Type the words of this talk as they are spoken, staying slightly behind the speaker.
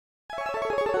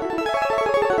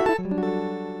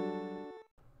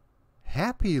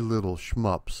happy little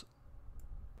shmups.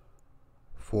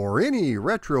 For any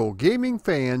retro gaming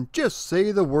fan, just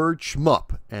say the word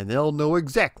shmup and they'll know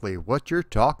exactly what you're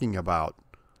talking about.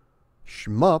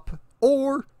 Shmup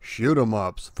or shoot 'em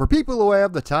ups, for people who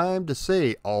have the time to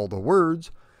say all the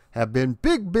words, have been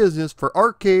big business for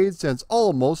arcades since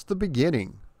almost the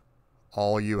beginning.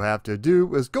 All you have to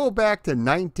do is go back to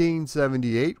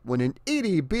 1978 when an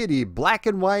itty-bitty black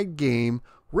and white game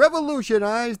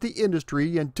revolutionized the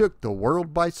industry and took the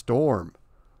world by storm.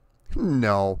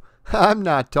 No, I'm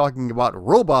not talking about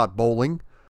robot bowling.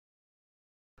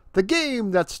 The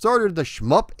game that started the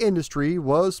shmup industry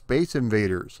was Space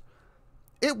Invaders.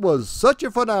 It was such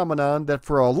a phenomenon that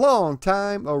for a long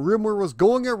time a rumor was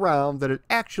going around that it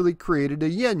actually created a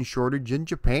yen shortage in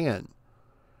Japan.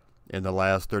 In the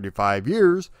last 35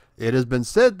 years, it has been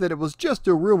said that it was just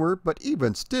a rumor, but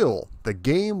even still, the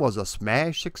game was a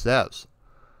smash success.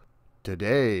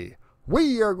 Today,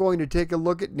 we are going to take a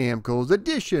look at Namco's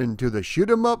addition to the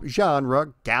shoot 'em up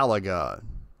genre, Galaga.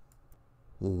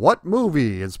 What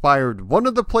movie inspired one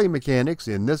of the play mechanics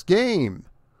in this game?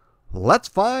 Let's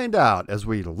find out as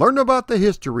we learn about the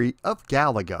history of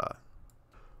Galaga.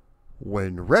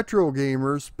 When retro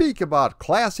gamers speak about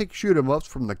classic shoot 'em ups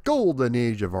from the golden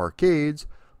age of arcades,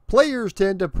 players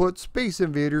tend to put Space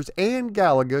Invaders and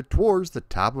Galaga towards the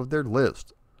top of their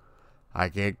list. I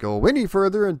can't go any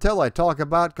further until I talk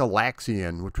about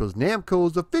Galaxian, which was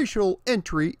Namco's official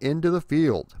entry into the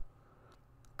field.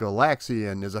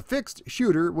 Galaxian is a fixed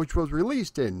shooter which was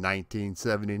released in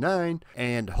 1979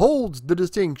 and holds the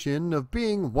distinction of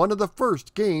being one of the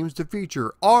first games to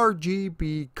feature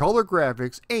RGB color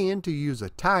graphics and to use a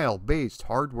tile-based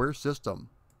hardware system.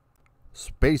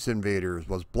 Space Invaders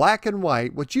was black and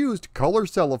white, which used color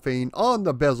cellophane on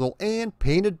the bezel and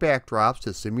painted backdrops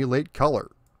to simulate color.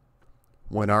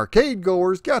 When arcade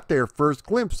goers got their first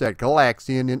glimpse at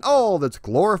Galaxian in all its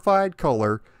glorified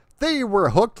color, they were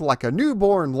hooked like a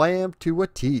newborn lamb to a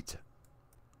teat.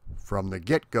 From the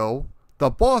get-go, the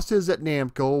bosses at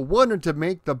Namco wanted to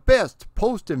make the best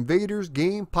post-Invaders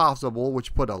game possible,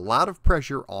 which put a lot of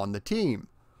pressure on the team.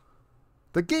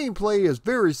 The gameplay is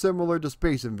very similar to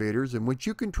Space Invaders, in which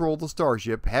you control the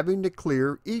starship having to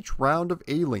clear each round of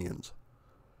aliens.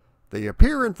 They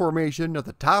appear in formation at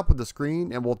the top of the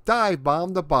screen and will dive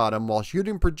bomb the bottom while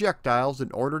shooting projectiles in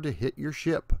order to hit your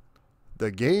ship. The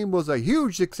game was a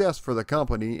huge success for the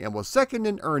company and was second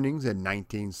in earnings in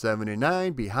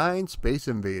 1979 behind Space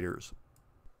Invaders.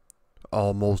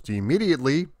 Almost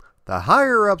immediately, the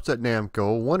higher-ups at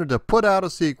Namco wanted to put out a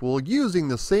sequel using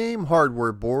the same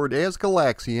hardware board as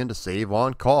Galaxian to save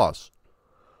on costs.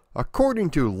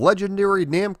 According to legendary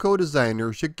Namco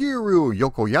designer Shigeru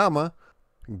Yokoyama,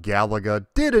 Galaga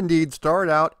did indeed start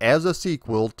out as a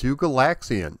sequel to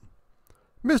Galaxian.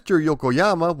 Mr.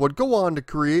 Yokoyama would go on to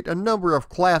create a number of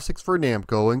classics for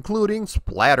Namco, including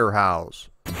Splatterhouse,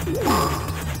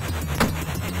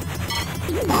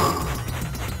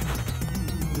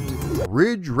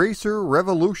 Ridge Racer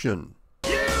Revolution,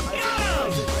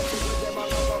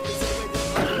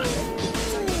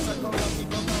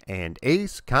 and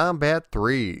Ace Combat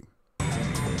 3.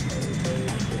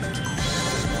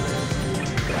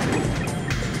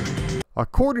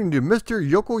 According to Mr.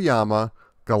 Yokoyama,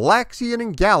 Galaxian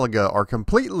and Galaga are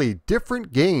completely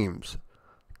different games.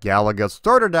 Galaga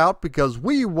started out because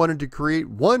we wanted to create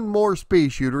one more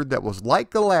space shooter that was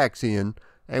like Galaxian,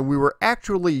 and we were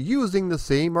actually using the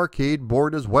same arcade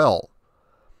board as well.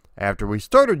 After we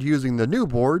started using the new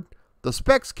board, the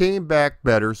specs came back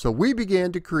better, so we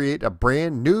began to create a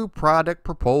brand new product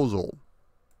proposal.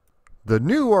 The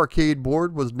new arcade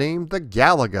board was named the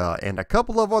Galaga, and a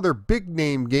couple of other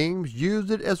big-name games used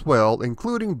it as well,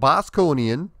 including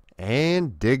Bosconian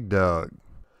and Dig Dug.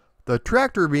 The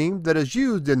tractor beam that is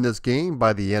used in this game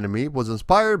by the enemy was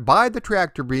inspired by the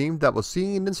tractor beam that was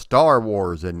seen in Star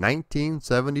Wars in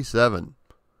 1977.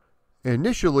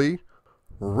 Initially,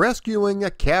 rescuing a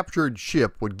captured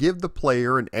ship would give the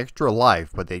player an extra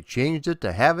life, but they changed it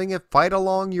to having it fight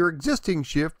along your existing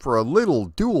ship for a little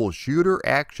dual shooter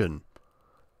action.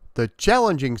 The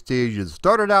challenging stages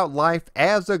started out life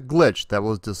as a glitch that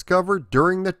was discovered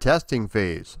during the testing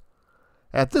phase.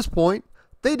 At this point,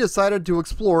 they decided to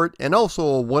explore it and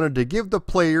also wanted to give the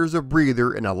players a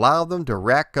breather and allow them to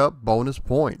rack up bonus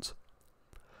points.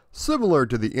 Similar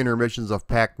to the intermissions of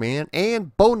Pac-Man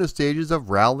and bonus stages of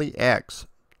Rally X.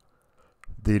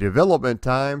 The development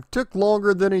time took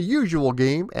longer than a usual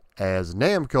game, as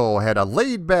Namco had a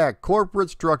laid-back corporate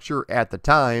structure at the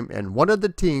time and wanted the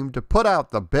team to put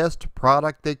out the best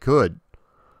product they could.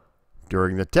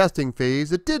 During the testing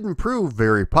phase, it didn't prove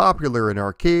very popular in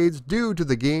arcades due to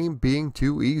the game being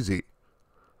too easy.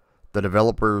 The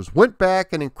developers went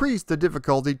back and increased the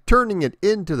difficulty, turning it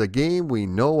into the game we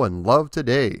know and love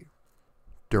today.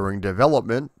 During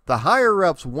development, the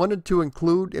higher-ups wanted to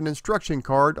include an instruction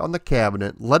card on the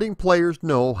cabinet letting players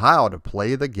know how to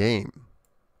play the game.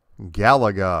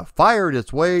 Galaga fired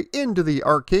its way into the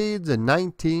arcades in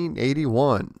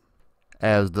 1981.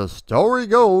 As the story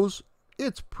goes,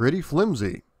 it's pretty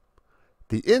flimsy.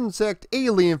 The insect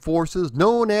alien forces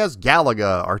known as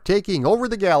Galaga are taking over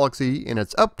the galaxy, and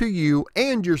it's up to you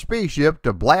and your spaceship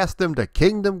to blast them to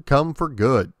Kingdom Come for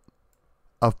good.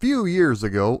 A few years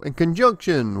ago, in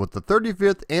conjunction with the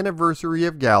 35th anniversary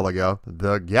of Galaga,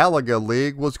 the Galaga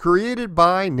League was created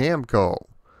by Namco.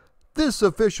 This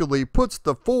officially puts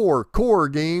the 4 core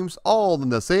games all in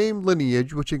the same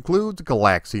lineage, which includes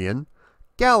Galaxian,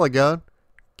 Galaga,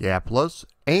 Gaplus,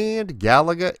 and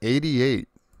Galaga 88.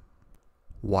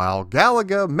 While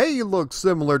Galaga may look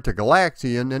similar to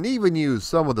Galaxian and even use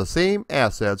some of the same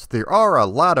assets, there are a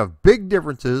lot of big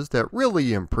differences that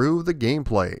really improve the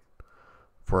gameplay.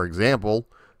 For example,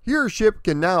 your ship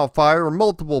can now fire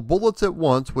multiple bullets at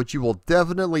once, which you will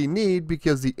definitely need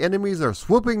because the enemies are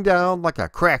swooping down like a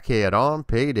crackhead on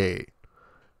payday.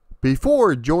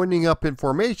 Before joining up in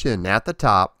formation at the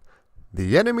top,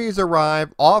 the enemies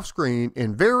arrive off-screen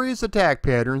in various attack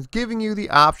patterns, giving you the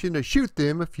option to shoot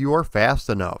them if you are fast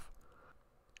enough.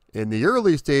 In the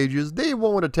early stages, they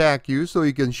won't attack you, so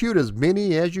you can shoot as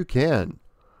many as you can.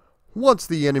 Once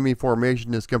the enemy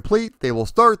formation is complete, they will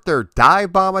start their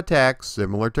dive bomb attacks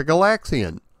similar to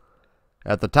Galaxian.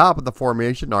 At the top of the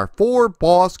formation are 4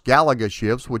 boss Galaga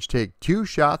ships which take 2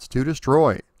 shots to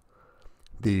destroy.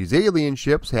 These alien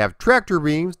ships have tractor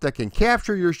beams that can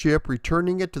capture your ship,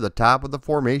 returning it to the top of the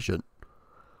formation.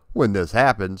 When this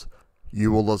happens,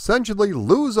 you will essentially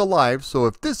lose a life, so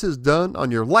if this is done on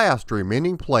your last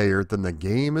remaining player, then the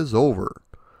game is over.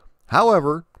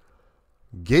 However,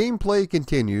 gameplay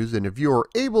continues, and if you are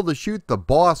able to shoot the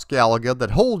boss Galaga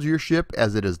that holds your ship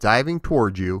as it is diving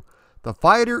towards you, the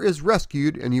fighter is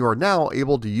rescued and you are now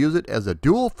able to use it as a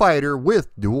dual fighter with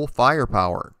dual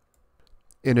firepower.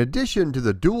 In addition to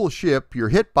the dual ship,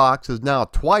 your hitbox is now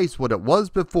twice what it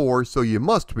was before, so you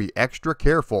must be extra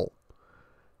careful.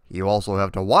 You also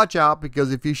have to watch out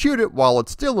because if you shoot it while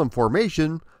it's still in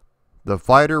formation, the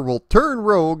fighter will turn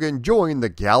rogue and join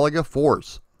the Galaga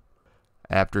force.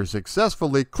 After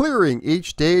successfully clearing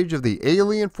each stage of the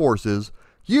alien forces,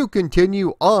 you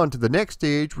continue on to the next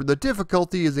stage where the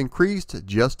difficulty is increased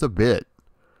just a bit.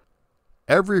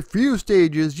 Every few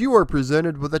stages you are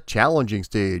presented with a challenging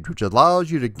stage, which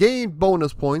allows you to gain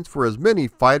bonus points for as many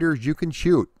fighters you can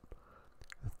shoot.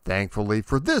 Thankfully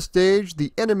for this stage,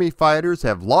 the enemy fighters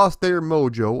have lost their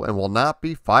mojo and will not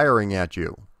be firing at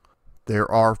you. There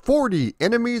are 40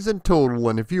 enemies in total,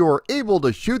 and if you are able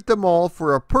to shoot them all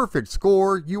for a perfect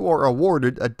score, you are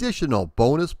awarded additional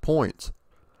bonus points.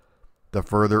 The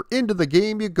further into the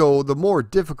game you go, the more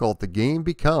difficult the game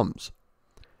becomes.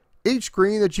 Each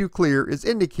screen that you clear is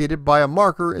indicated by a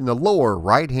marker in the lower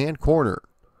right-hand corner.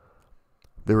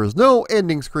 There is no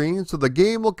ending screen, so the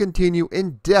game will continue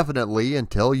indefinitely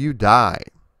until you die.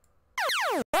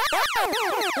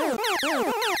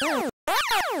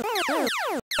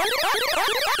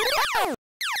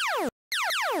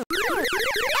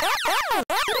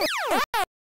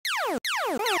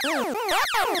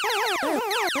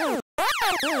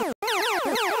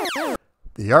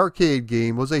 The arcade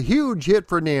game was a huge hit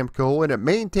for Namco, and it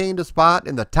maintained a spot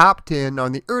in the top 10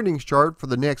 on the earnings chart for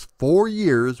the next 4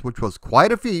 years, which was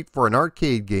quite a feat for an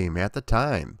arcade game at the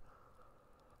time.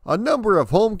 A number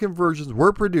of home conversions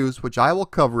were produced, which I will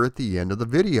cover at the end of the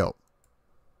video.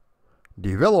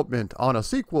 Development on a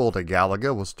sequel to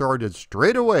Galaga was started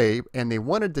straight away, and they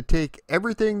wanted to take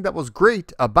everything that was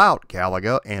great about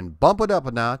Galaga and bump it up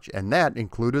a notch, and that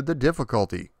included the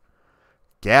difficulty.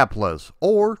 Gaplus,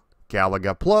 or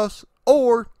Galaga Plus,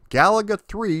 or Galaga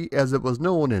 3 as it was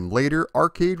known in later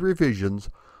arcade revisions,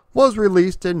 was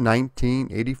released in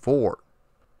 1984.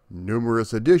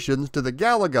 Numerous additions to the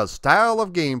Galaga style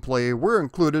of gameplay were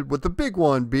included, with the big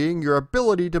one being your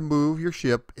ability to move your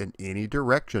ship in any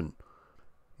direction.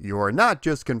 You are not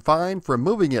just confined from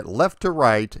moving it left to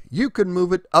right, you can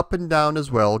move it up and down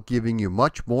as well, giving you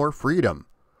much more freedom.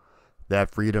 That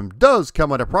freedom does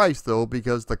come at a price though,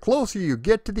 because the closer you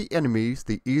get to the enemies,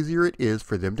 the easier it is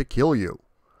for them to kill you.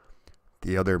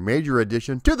 The other major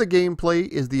addition to the gameplay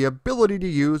is the ability to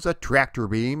use a tractor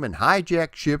beam and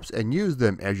hijack ships and use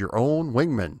them as your own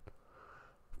wingmen.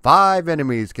 5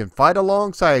 enemies can fight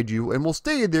alongside you and will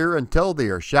stay there until they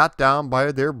are shot down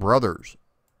by their brothers.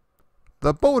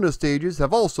 The bonus stages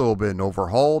have also been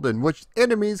overhauled, in which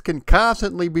enemies can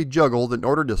constantly be juggled in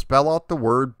order to spell out the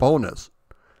word bonus.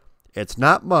 It's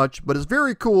not much, but it's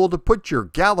very cool to put your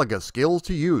Galaga skills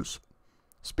to use.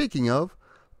 Speaking of,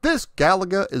 this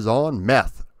Galaga is on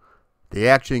meth. The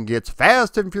action gets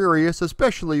fast and furious,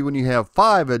 especially when you have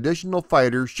 5 additional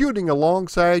fighters shooting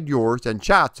alongside yours and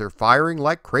shots are firing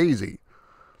like crazy.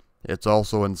 It's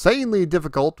also insanely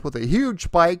difficult with a huge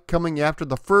spike coming after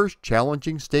the first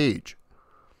challenging stage.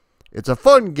 It's a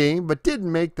fun game but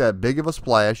didn't make that big of a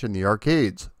splash in the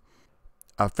arcades.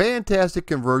 A fantastic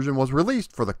conversion was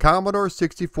released for the Commodore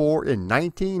 64 in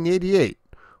 1988,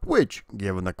 which,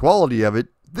 given the quality of it,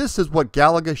 this is what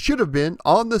Galaga should have been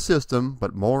on the system,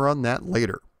 but more on that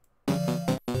later.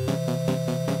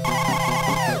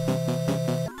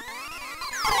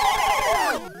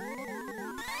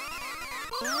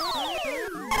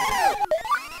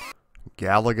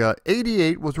 Galaga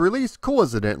 88 was released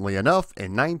coincidentally enough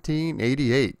in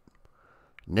 1988.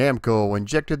 Namco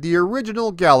injected the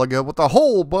original Galaga with a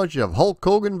whole bunch of Hulk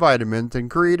Hogan vitamins and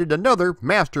created another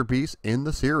masterpiece in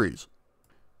the series.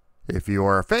 If you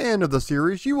are a fan of the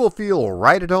series, you will feel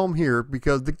right at home here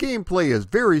because the gameplay is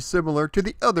very similar to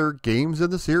the other games in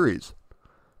the series.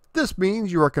 This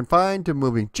means you are confined to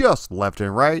moving just left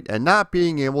and right and not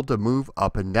being able to move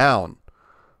up and down.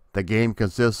 The game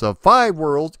consists of 5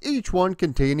 worlds, each one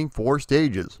containing 4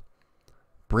 stages.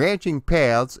 Branching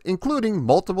paths, including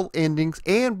multiple endings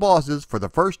and bosses for the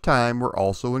first time, were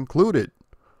also included.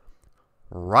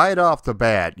 Right off the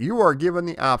bat, you are given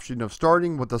the option of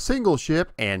starting with a single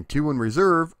ship and 2 in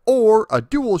reserve, or a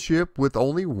dual ship with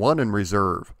only 1 in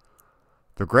reserve.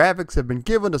 The graphics have been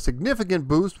given a significant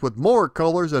boost with more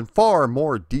colors and far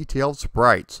more detailed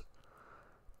sprites.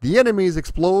 The enemies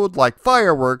explode like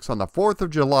fireworks on the 4th of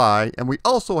July, and we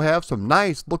also have some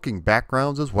nice looking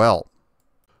backgrounds as well.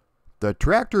 The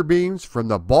tractor beams from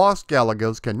the boss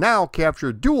Galagas can now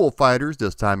capture dual fighters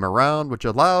this time around, which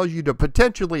allows you to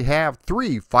potentially have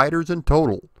 3 fighters in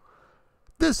total.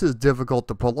 This is difficult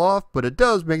to pull off, but it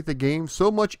does make the game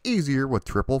so much easier with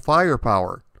triple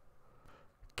firepower.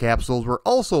 Capsules were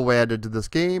also added to this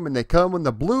game, and they come in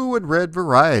the blue and red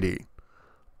variety.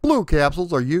 Blue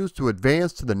capsules are used to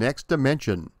advance to the next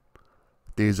dimension.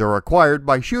 These are acquired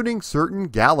by shooting certain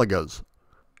Galagas.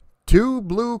 2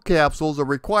 blue capsules are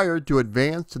required to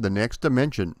advance to the next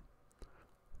dimension.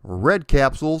 Red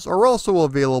capsules are also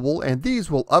available, and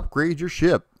these will upgrade your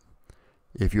ship.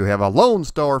 If you have a Lone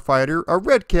Star fighter, a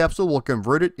red capsule will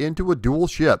convert it into a dual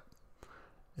ship.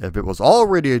 If it was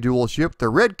already a dual ship, the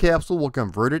red capsule will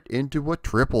convert it into a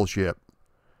triple ship.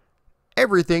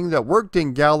 Everything that worked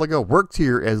in Galaga works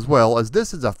here as well, as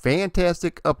this is a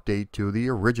fantastic update to the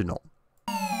original.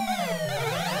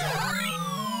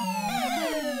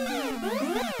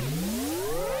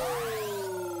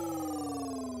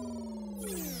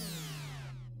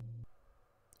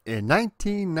 In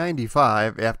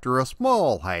 1995, after a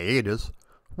small hiatus,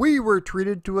 we were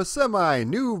treated to a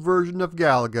semi-new version of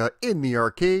Galaga in the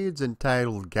arcades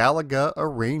entitled Galaga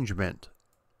Arrangement.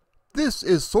 This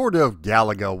is sort of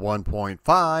Galaga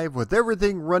 1.5 with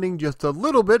everything running just a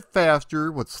little bit faster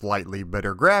with slightly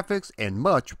better graphics and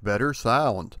much better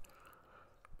sound.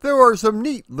 There are some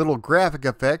neat little graphic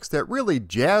effects that really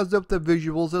jazzed up the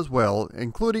visuals as well,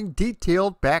 including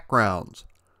detailed backgrounds.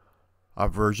 A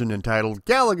version entitled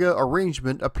Galaga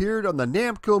Arrangement appeared on the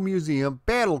Namco Museum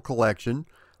Battle Collection,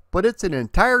 but it's an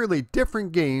entirely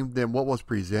different game than what was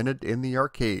presented in the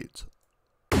arcades.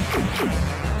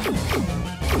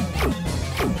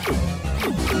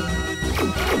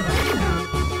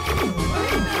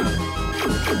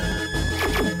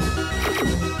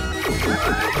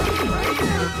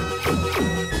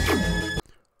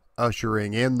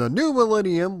 Ushering in the new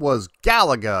millennium was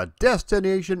Galaga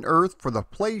Destination Earth for the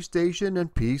PlayStation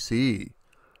and PC.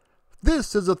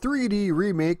 This is a 3D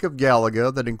remake of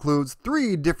Galaga that includes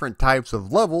 3 different types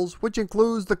of levels, which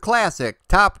includes the classic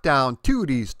top-down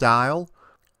 2D style,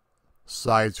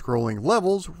 side-scrolling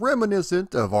levels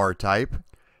reminiscent of R-Type,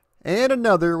 and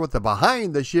another with a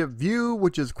behind-the-ship view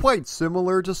which is quite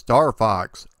similar to Star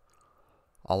Fox.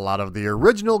 A lot of the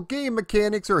original game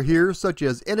mechanics are here, such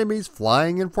as enemies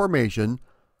flying in formation,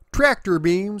 tractor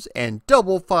beams, and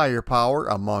double firepower,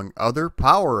 among other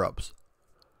power-ups.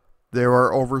 There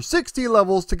are over 60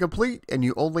 levels to complete, and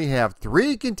you only have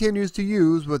 3 continues to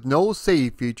use with no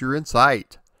save feature in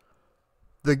sight.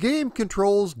 The game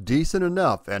controls decent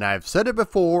enough, and I've said it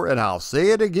before and I'll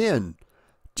say it again.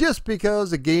 Just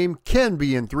because a game can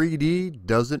be in 3D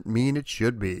doesn't mean it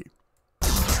should be.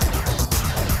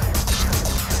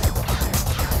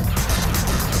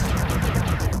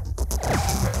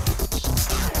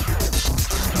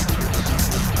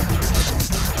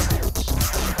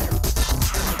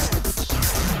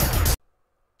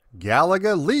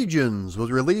 Galaga Legions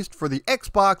was released for the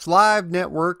Xbox Live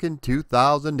Network in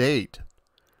 2008.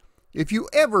 If you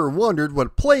ever wondered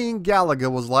what playing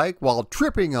Galaga was like while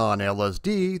tripping on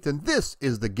LSD, then this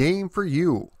is the game for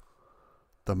you.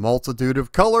 The multitude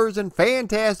of colors and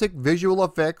fantastic visual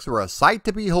effects are a sight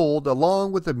to behold,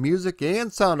 along with the music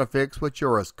and sound effects, which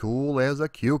are as cool as a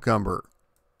cucumber.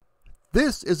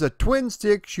 This is a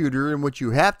twin-stick shooter in which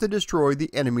you have to destroy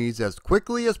the enemies as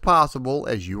quickly as possible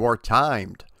as you are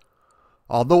timed.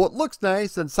 Although it looks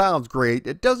nice and sounds great,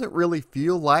 it doesn't really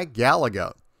feel like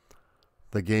Galaga.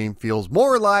 The game feels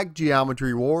more like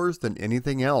Geometry Wars than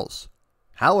anything else.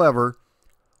 However,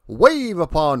 wave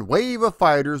upon wave of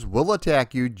fighters will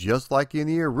attack you just like in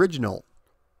the original.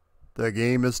 The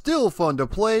game is still fun to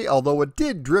play, although it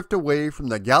did drift away from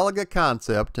the Galaga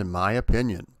concept in my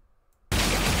opinion.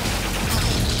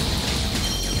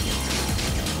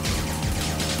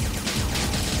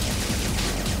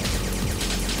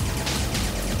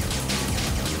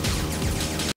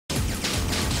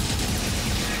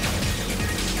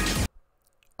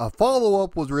 A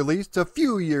follow-up was released a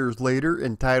few years later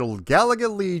entitled Galaga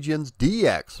Legions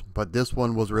DX, but this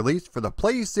one was released for the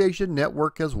PlayStation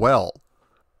Network as well.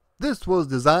 This was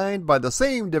designed by the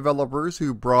same developers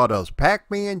who brought us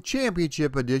Pac-Man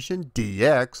Championship Edition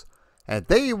DX, and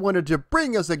they wanted to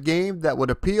bring us a game that would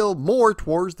appeal more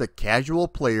towards the casual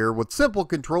player with simple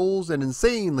controls and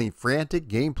insanely frantic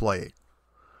gameplay.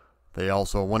 They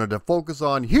also wanted to focus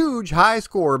on huge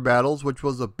high-score battles, which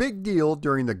was a big deal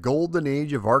during the golden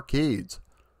age of arcades.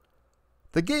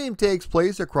 The game takes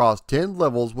place across 10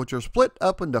 levels, which are split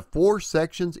up into 4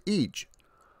 sections each.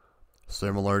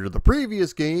 Similar to the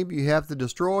previous game, you have to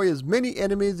destroy as many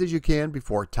enemies as you can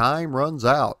before time runs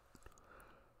out.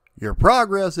 Your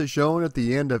progress is shown at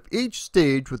the end of each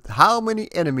stage with how many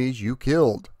enemies you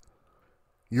killed.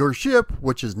 Your ship,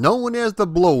 which is known as the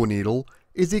Blow Needle,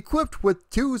 is equipped with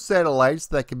 2 satellites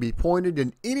that can be pointed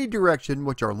in any direction,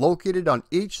 which are located on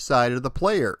each side of the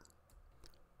player.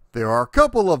 There are a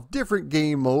couple of different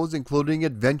game modes, including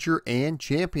Adventure and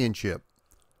Championship.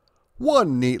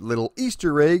 One neat little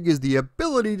Easter egg is the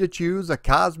ability to choose a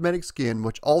cosmetic skin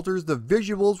which alters the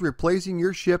visuals, replacing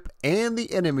your ship and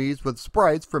the enemies with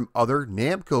sprites from other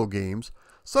Namco games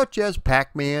such as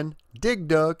Pac-Man, Dig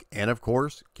Dug, and of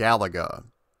course Galaga.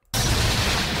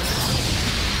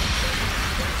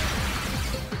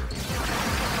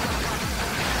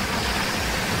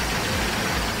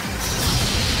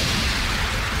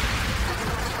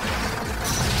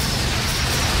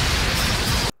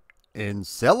 In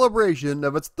celebration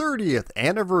of its 30th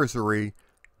anniversary,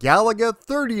 Galaga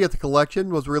 30th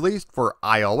Collection was released for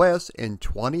iOS in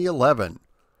 2011.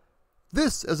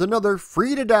 This is another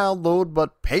free-to-download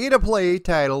but pay-to-play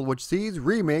title which sees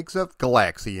remakes of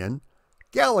Galaxian,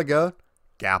 Galaga,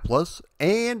 Gaplus,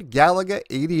 and Galaga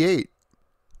 88.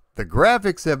 The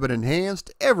graphics have been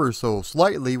enhanced ever so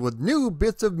slightly with new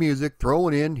bits of music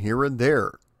thrown in here and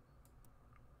there.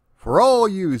 For all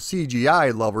you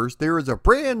CGI lovers, there is a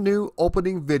brand new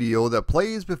opening video that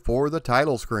plays before the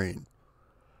title screen.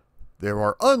 There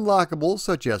are unlockables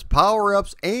such as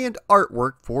power-ups and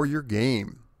artwork for your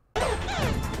game. ',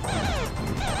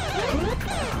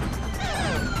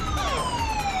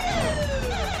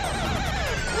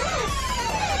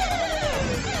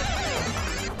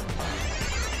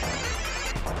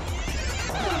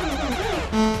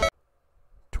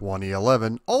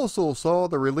 2011 also saw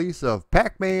the release of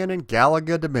Pac-Man and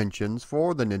Galaga Dimensions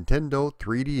for the Nintendo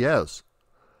 3DS.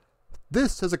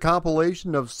 This is a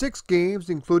compilation of 6 games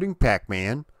including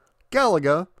Pac-Man,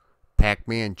 Galaga,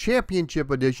 Pac-Man Championship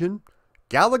Edition,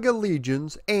 Galaga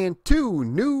Legions, and 2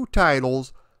 new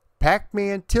titles,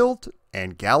 Pac-Man Tilt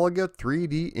and Galaga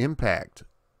 3D Impact.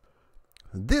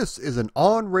 This is an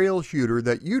on-rail shooter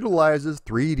that utilizes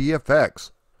 3D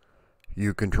effects.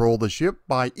 You control the ship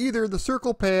by either the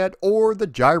circle pad or the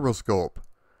gyroscope.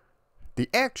 The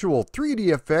actual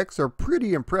 3D effects are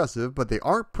pretty impressive, but they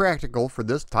aren't practical for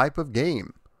this type of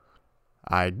game.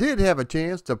 I did have a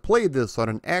chance to play this on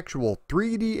an actual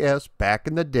 3DS back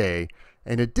in the day,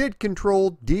 and it did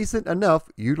control decent enough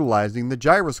utilizing the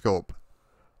gyroscope.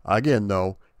 Again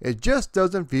though, it just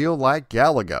doesn't feel like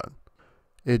Galaga.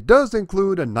 It does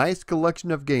include a nice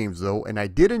collection of games though, and I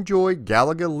did enjoy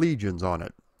Galaga Legions on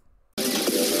it.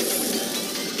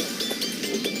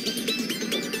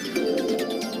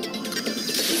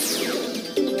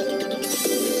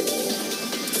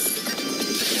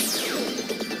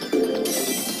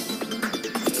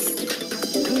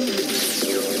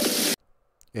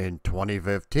 In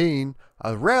 2015,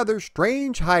 a rather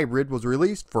strange hybrid was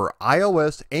released for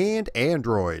iOS and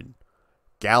Android.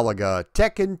 Galaga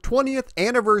Tekken 20th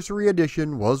Anniversary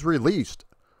Edition was released.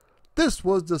 This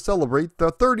was to celebrate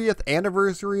the 30th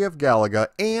anniversary of Galaga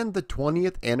and the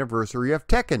 20th anniversary of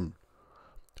Tekken.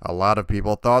 A lot of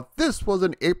people thought this was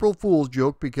an April Fool's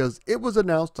joke because it was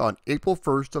announced on April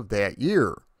 1st of that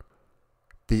year.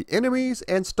 The enemies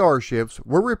and starships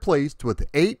were replaced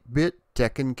with 8-bit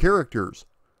Tekken characters.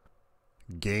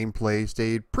 Gameplay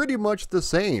stayed pretty much the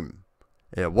same.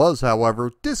 It was,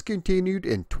 however, discontinued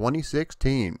in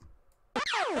 2016.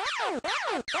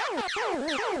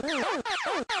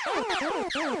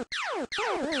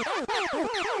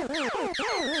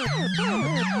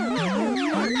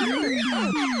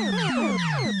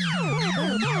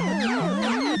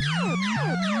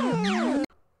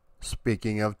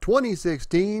 Speaking of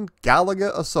 2016,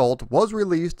 Galaga Assault was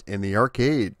released in the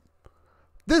arcade.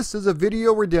 This is a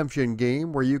video redemption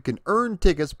game where you can earn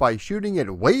tickets by shooting at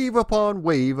wave upon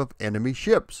wave of enemy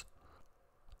ships.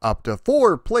 Up to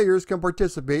 4 players can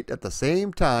participate at the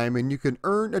same time, and you can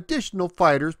earn additional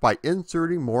fighters by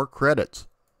inserting more credits.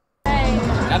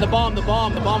 Now the bomb's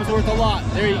worth a lot.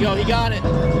 There you go, he got it.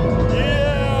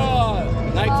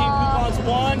 Yeah! 19 coupons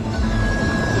won,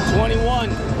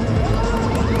 21.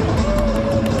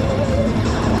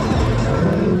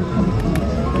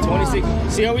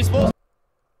 See how we supposed?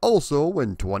 Also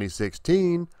in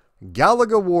 2016,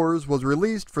 Galaga Wars was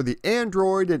released for the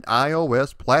Android and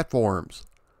iOS platforms.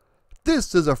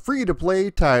 This is a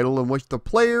free-to-play title in which the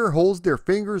player holds their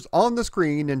fingers on the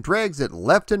screen and drags it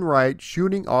left and right,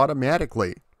 shooting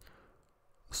automatically.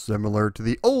 Similar to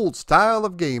the old style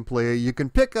of gameplay, you can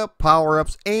pick up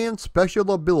power-ups and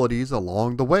special abilities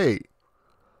along the way.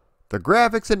 The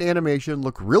graphics and animation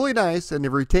look really nice and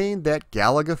have retained that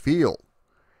Galaga feel.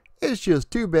 It's just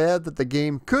too bad that the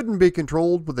game couldn't be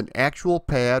controlled with an actual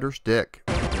pad or stick.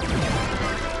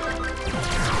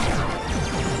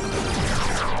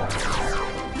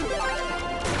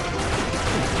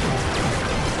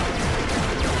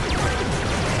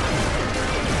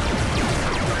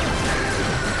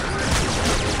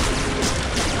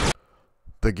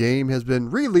 The game has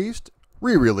been released,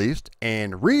 re-released,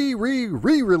 and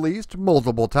re-re-re-released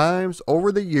multiple times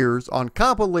over the years on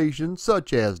compilations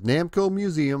such as Namco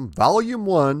Museum Volume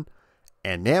 1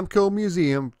 and Namco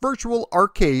Museum Virtual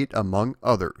Arcade, among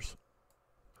others.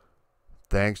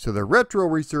 Thanks to the retro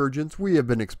resurgence we have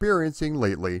been experiencing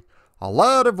lately, a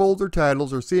lot of older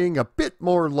titles are seeing a bit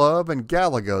more love, and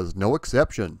Galaga is no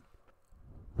exception.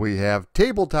 We have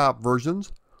tabletop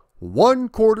versions,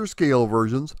 1/4 scale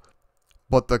versions,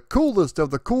 but the coolest of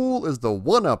the cool is the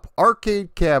 1-up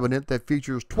arcade cabinet that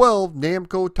features 12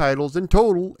 Namco titles in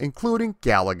total, including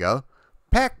Galaga,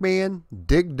 Pac-Man,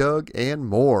 Dig Dug, and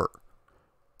more.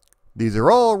 These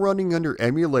are all running under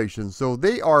emulation, so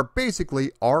they are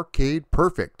basically arcade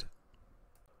perfect.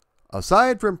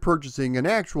 Aside from purchasing an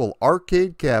actual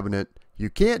arcade cabinet, you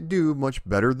can't do much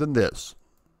better than this.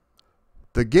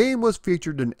 The game was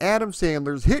featured in Adam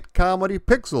Sandler's hit comedy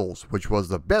Pixels, which was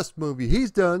the best movie he's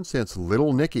done since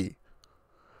Little Nicky.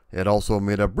 It also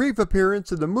made a brief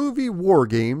appearance in the movie War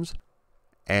Games,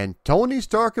 and Tony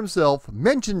Stark himself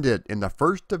mentioned it in the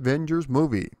first Avengers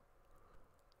movie.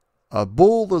 A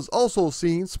bull is also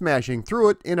seen smashing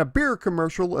through it in a beer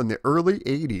commercial in the early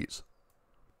 80s.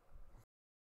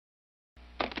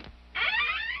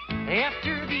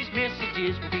 After these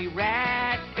messages, we'll be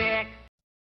right back.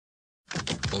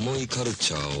 重いカル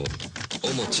チャーを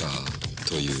おもちゃ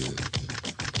という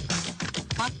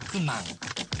パックマン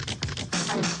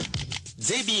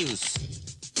ゼビウス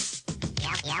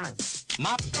マ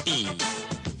ッピー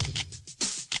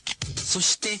そ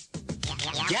して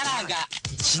ギャラが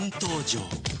新登場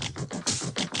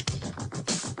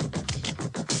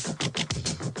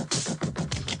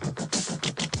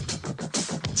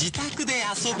自宅で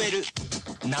遊べる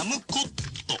ナムコット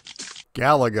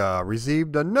Galaga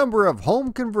received a number of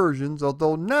home conversions,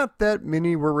 although not that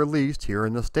many were released here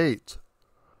in the States.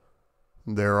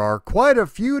 There are quite a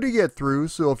few to get through,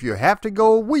 so if you have to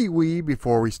go wee-wee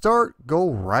before we start, go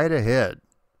right ahead.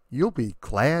 You'll be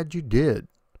glad you did.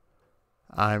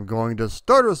 I'm going to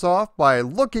start us off by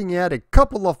looking at a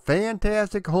couple of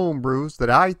fantastic homebrews that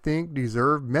I think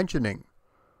deserve mentioning.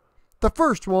 The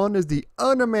first one is the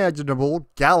unimaginable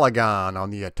Galaga on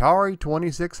the Atari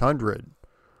 2600.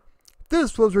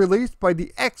 This was released by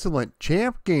the excellent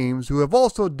Champ Games, who have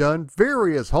also done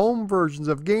various home versions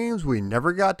of games we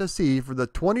never got to see for the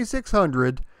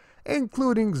 2600,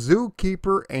 including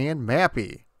Zookeeper and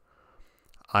Mappy.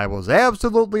 I was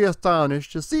absolutely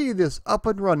astonished to see this up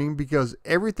and running because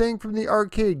everything from the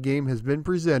arcade game has been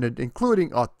presented,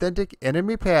 including authentic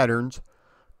enemy patterns,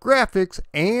 graphics,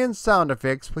 and sound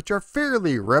effects which are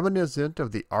fairly reminiscent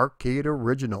of the arcade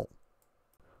original.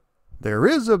 There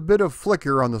is a bit of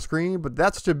flicker on the screen, but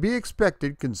that's to be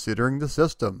expected considering the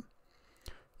system.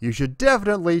 You should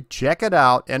definitely check it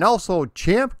out, and also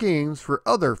Champ Games for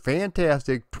other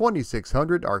fantastic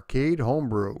 2600 arcade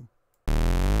homebrew.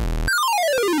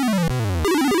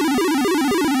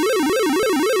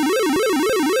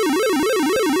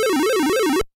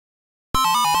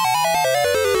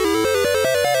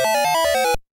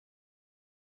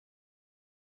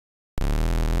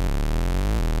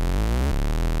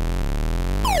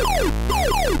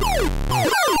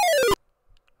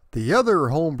 The other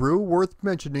homebrew worth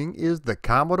mentioning is the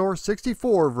Commodore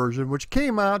 64 version, which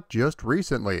came out just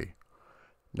recently.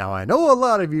 Now I know a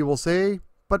lot of you will say,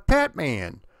 but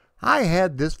Patman, I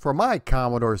had this for my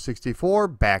Commodore 64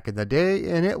 back in the day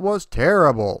and it was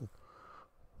terrible.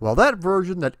 Well, that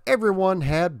version that everyone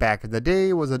had back in the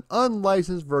day was an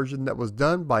unlicensed version that was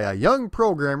done by a young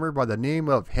programmer by the name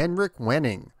of Henrik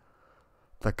Wenning.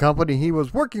 The company he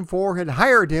was working for had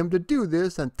hired him to do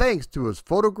this, and thanks to his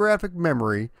photographic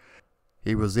memory,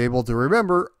 he was able to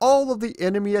remember all of the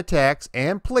enemy attacks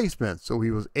and placements, so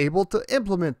he was able to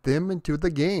implement them into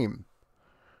the game.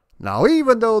 Now,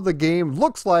 even though the game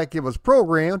looks like it was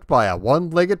programmed by a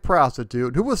one-legged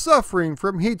prostitute who was suffering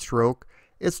from heat stroke,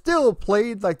 it still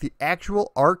played like the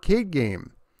actual arcade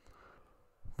game.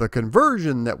 The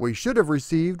conversion that we should have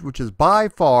received, which is by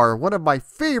far one of my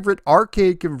favorite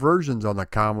arcade conversions on the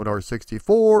Commodore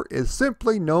 64, is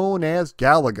simply known as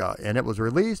Galaga, and it was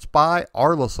released by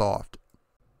Arlosoft.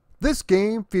 This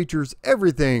game features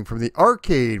everything from the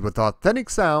arcade with authentic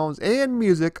sounds and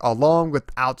music along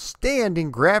with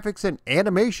outstanding graphics and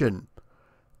animation.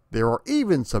 There are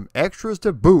even some extras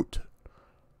to boot.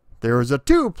 There is a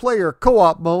 2-player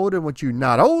co-op mode in which you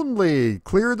not only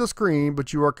clear the screen,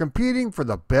 but you are competing for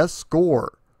the best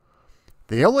score.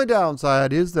 The only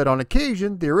downside is that on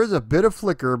occasion there is a bit of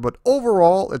flicker, but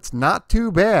overall it's not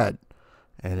too bad.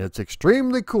 And it's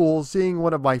extremely cool seeing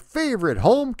one of my favorite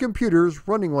home computers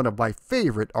running one of my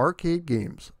favorite arcade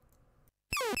games.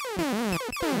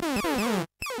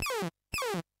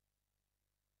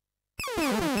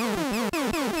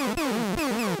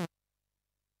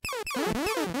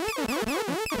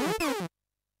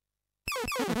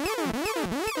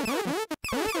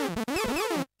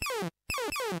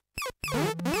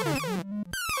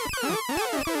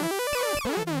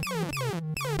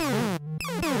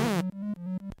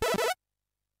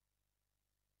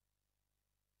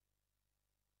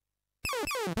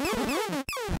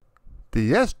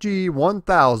 The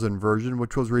SG-1000 version,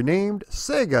 which was renamed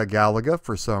Sega Galaga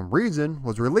for some reason,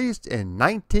 was released in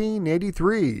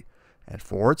 1983, and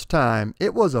for its time,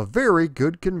 it was a very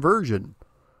good conversion.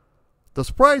 The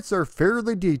sprites are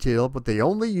fairly detailed, but they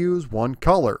only use one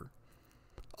color.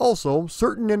 Also,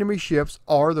 certain enemy ships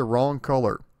are the wrong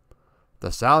color.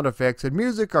 The sound effects and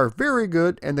music are very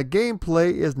good, and the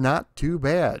gameplay is not too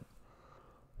bad.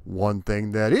 One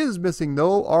thing that is missing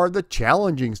though are the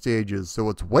challenging stages, so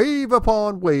it's wave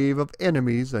upon wave of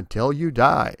enemies until you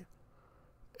die.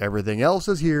 Everything else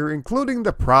is here, including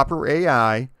the proper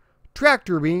AI,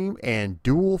 tractor beam, and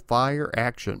dual fire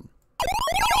action.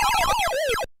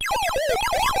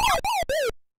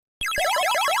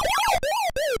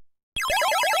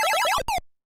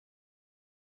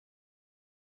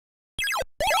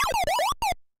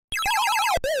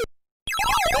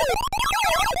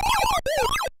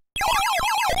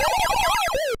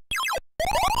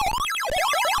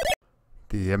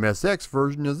 The MSX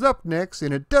version is up next,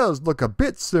 and it does look a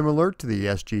bit similar to the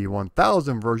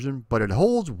SG-1000 version, but it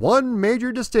holds one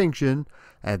major distinction,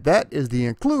 and that is the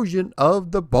inclusion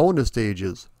of the bonus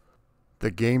stages.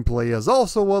 The gameplay is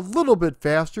also a little bit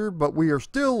faster, but we are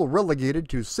still relegated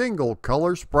to single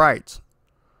color sprites.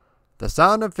 The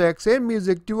sound effects and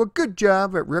music do a good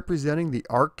job at representing the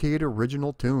arcade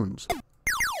original tunes.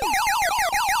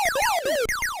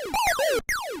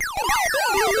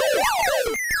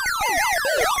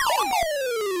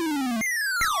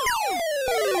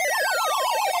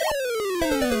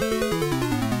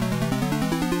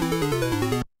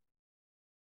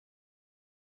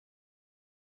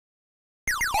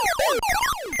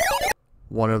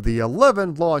 One of the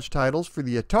 11 launch titles for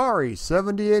the Atari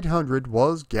 7800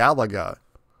 was Galaga.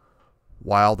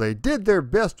 While they did their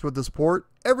best with this port,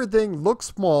 everything looks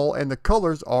small and the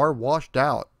colors are washed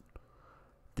out.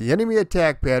 The enemy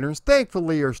attack patterns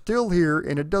thankfully are still here,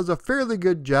 and it does a fairly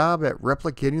good job at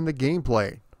replicating the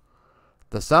gameplay.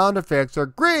 The sound effects are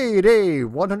grade A,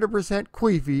 100%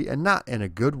 queefy, and not in a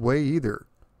good way either.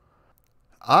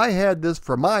 I had this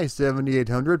for my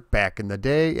 7800 back in the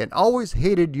day and always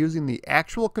hated using the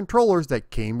actual controllers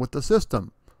that came with the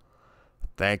system.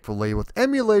 Thankfully, with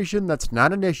emulation, that's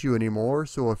not an issue anymore,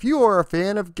 so if you are a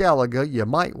fan of Galaga, you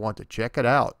might want to check it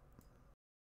out.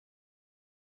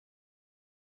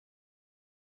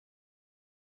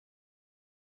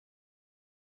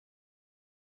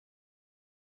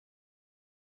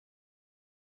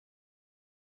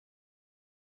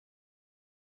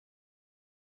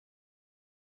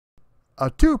 A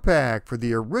 2-pack for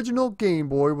the original Game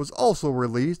Boy was also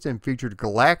released and featured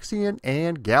Galaxian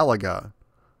and Galaga.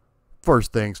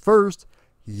 First things first,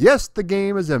 yes, the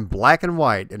game is in black and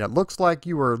white and it looks like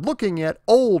you are looking at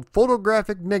old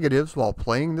photographic negatives while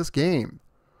playing this game.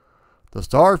 The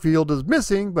star field is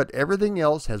missing, but everything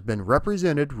else has been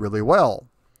represented really well.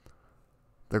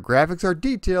 The graphics are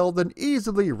detailed and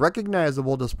easily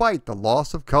recognizable despite the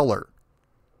loss of color.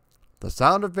 The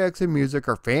sound effects and music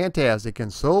are fantastic,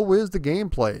 and so is the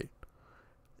gameplay.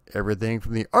 Everything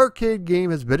from the arcade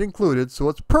game has been included, so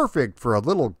it's perfect for a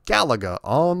little Galaga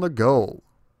on the go.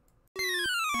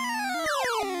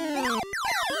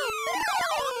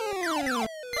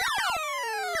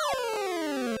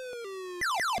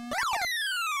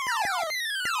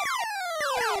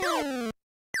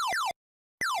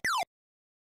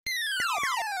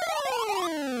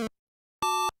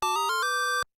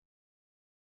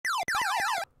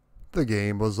 The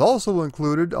game was also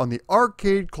included on the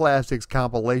Arcade Classics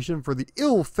compilation for the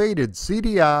ill-fated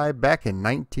CDI back in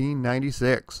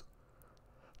 1996.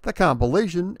 The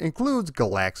compilation includes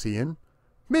Galaxian,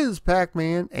 Ms.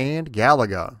 Pac-Man, and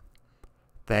Galaga.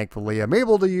 Thankfully, I'm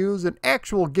able to use an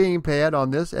actual gamepad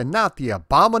on this and not the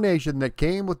abomination that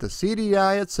came with the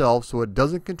CDI itself, so it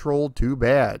doesn't control too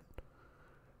bad.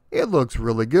 It looks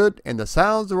really good and the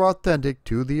sounds are authentic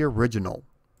to the original.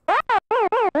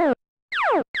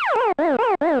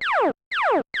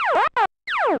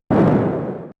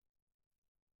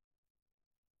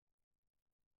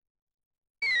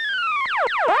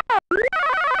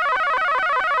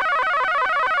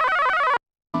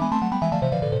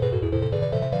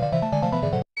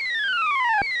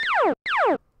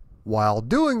 While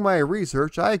doing my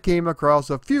research, I came across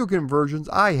a few conversions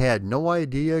I had no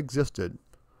idea existed.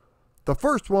 The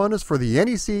first one is for the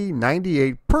NEC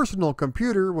 98 personal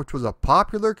computer, which was a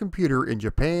popular computer in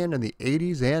Japan in the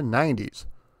 80s and 90s.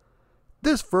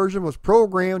 This version was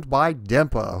programmed by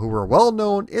Dempa, who were well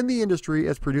known in the industry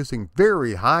as producing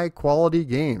very high quality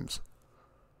games.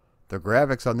 The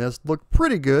graphics on this look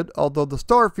pretty good, although the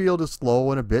star field is slow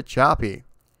and a bit choppy.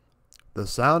 The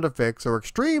sound effects are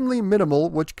extremely minimal,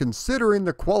 which considering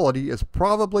the quality is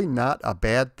probably not a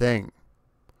bad thing.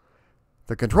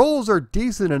 The controls are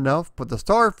decent enough, but the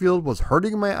star field was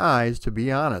hurting my eyes, to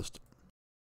be honest.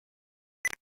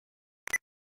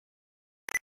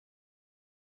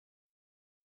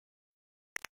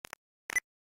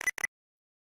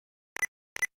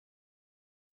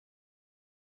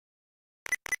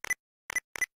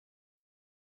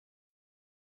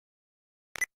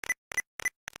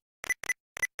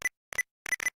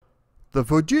 The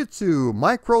Fujitsu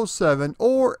Micro 7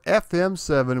 or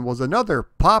FM7 was another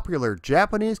popular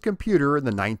Japanese computer in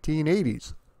the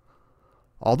 1980s.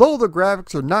 Although the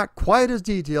graphics are not quite as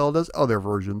detailed as other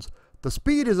versions, the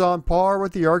speed is on par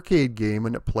with the arcade game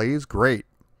and it plays great.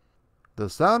 The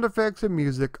sound effects and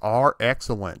music are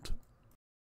excellent.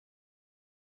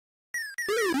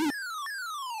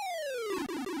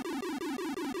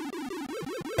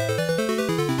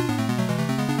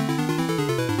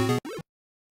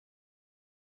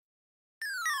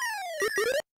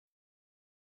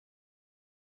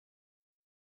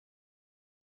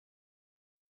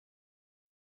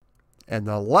 And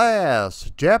the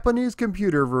last Japanese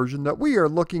computer version that we are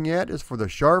looking at is for the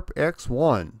Sharp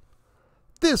X1.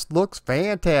 This looks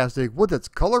fantastic with its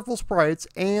colorful sprites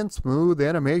and smooth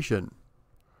animation.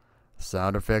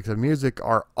 Sound effects and music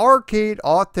are arcade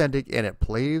authentic and it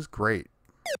plays great.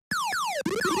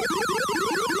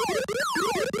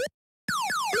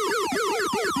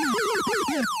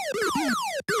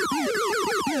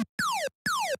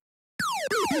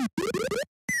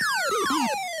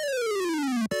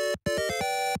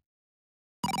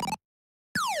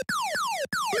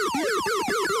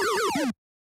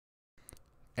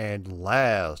 And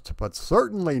last, but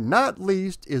certainly not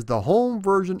least, is the home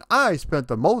version I spent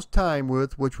the most time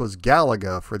with, which was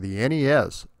Galaga for the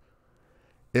NES.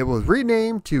 It was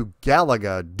renamed to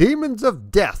Galaga Demons of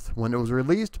Death when it was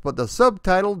released, but the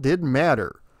subtitle didn't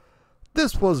matter.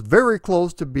 This was very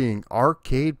close to being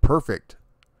arcade perfect.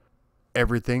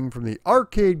 Everything from the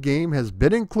arcade game has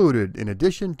been included in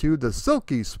addition to the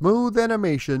silky smooth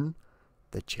animation,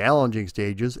 the challenging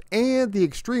stages, and the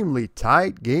extremely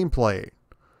tight gameplay.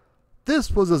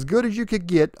 This was as good as you could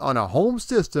get on a home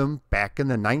system back in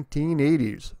the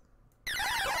 1980s.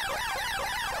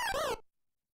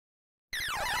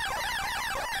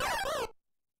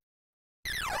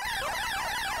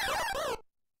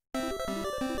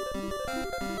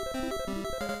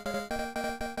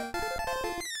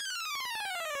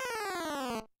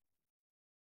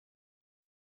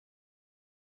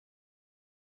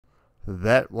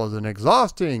 That was an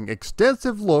exhausting,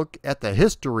 extensive look at the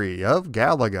history of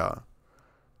Galaga.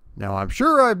 Now I'm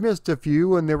sure I've missed a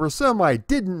few, and there were some I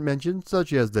didn't mention,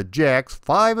 such as the Jack's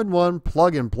 5-in-1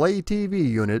 plug-and-play TV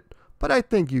unit, but I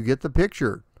think you get the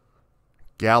picture.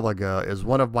 Galaga is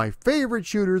one of my favorite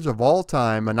shooters of all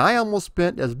time, and I almost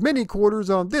spent as many quarters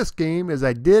on this game as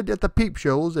I did at the peep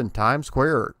shows in Times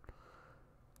Square.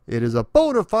 It is a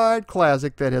bona fide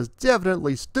classic that has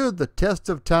definitely stood the test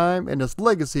of time, and its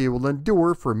legacy will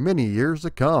endure for many years to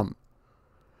come.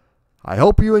 I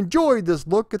hope you enjoyed this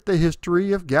look at the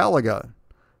history of Galaga.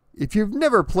 If you've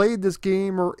never played this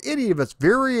game or any of its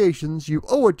variations, you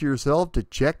owe it to yourself to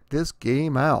check this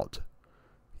game out.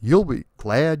 You'll be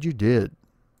glad you did.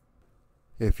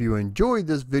 If you enjoyed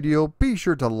this video, be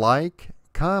sure to like,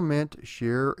 comment,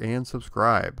 share, and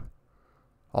subscribe.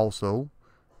 Also,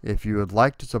 if you would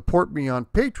like to support me on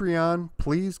Patreon,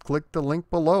 please click the link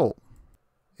below.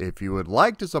 If you would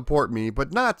like to support me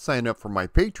but not sign up for my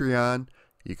Patreon,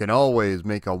 you can always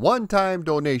make a one-time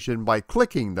donation by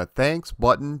clicking the thanks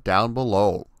button down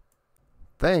below.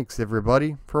 Thanks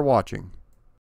everybody for watching.